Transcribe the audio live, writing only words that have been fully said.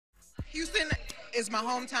Houston is my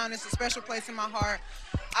hometown. It's a special place in my heart.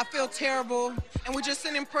 I feel terrible, and we're just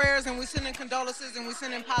sending prayers, and we're sending condolences, and we're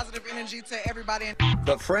sending positive energy to everybody.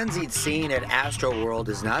 The frenzied scene at Astroworld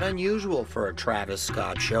is not unusual for a Travis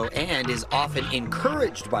Scott show and is often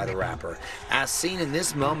encouraged by the rapper, as seen in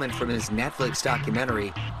this moment from his Netflix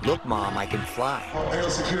documentary, Look Mom, I Can Fly. Hey,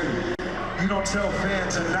 security, you don't tell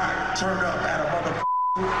fans to not turn up at a motherfucker.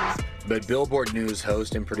 But Billboard News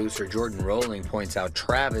host and producer Jordyn Rolling points out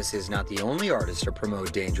Travis is not the only artist to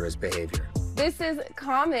promote dangerous behavior. This is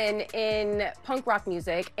common in punk rock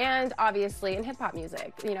music and obviously in hip hop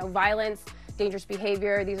music. You know, violence, dangerous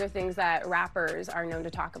behavior, these are things that rappers are known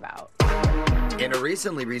to talk about. In a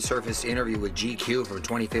recently resurfaced interview with GQ from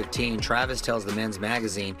 2015, Travis tells the Men's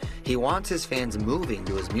Magazine he wants his fans moving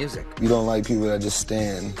to his music. You don't like people that just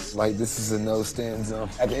stand. Like, this is a no-stand zone.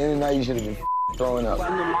 At the end of the night, you should have been throwing up.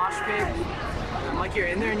 In the mosh pit, like you're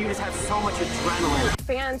in there and you just have so much adrenaline.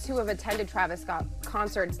 Fans who have attended Travis Scott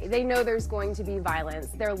concerts, they know there's going to be violence.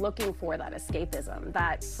 They're looking for that escapism,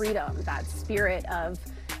 that freedom, that spirit of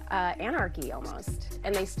anarchy almost,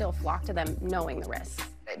 and they still flock to them knowing the risks.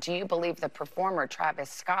 Do you believe the performer, Travis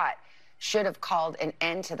Scott, should have called an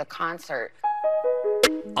end to the concert?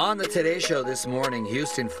 On the Today Show this morning,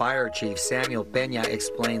 Houston Fire Chief Samuel Peña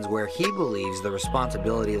explains where he believes the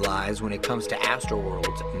responsibility lies when it comes to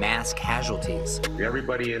Astroworld's mass casualties.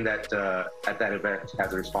 Everybody in that at that event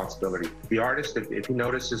has a responsibility. The artist, if he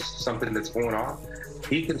notices something that's going on,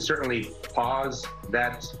 he can certainly pause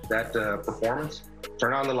that performance,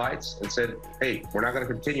 turn on the lights, and say, "Hey, we're not going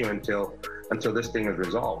to continue until this thing is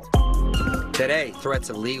resolved." Today, threats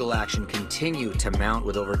of legal action continue to mount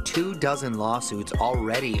with over 24 lawsuits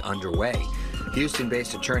already underway.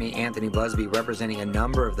 Houston-based attorney Anthony Busby representing a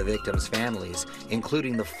number of the victims' families,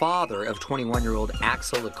 including the father of 21-year-old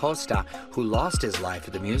Axel Acosta, who lost his life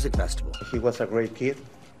at the music festival. He was a great kid,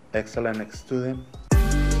 excellent student.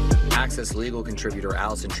 Access legal contributor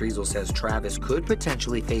Alison Triessl says Travis could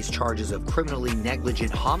potentially face charges of criminally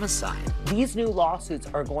negligent homicide. These new lawsuits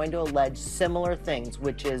are going to allege similar things,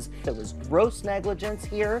 which is there was gross negligence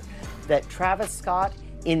here, that Travis Scott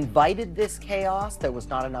invited this chaos, there was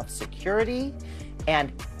not enough security,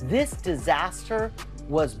 and this disaster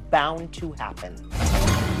was bound to happen.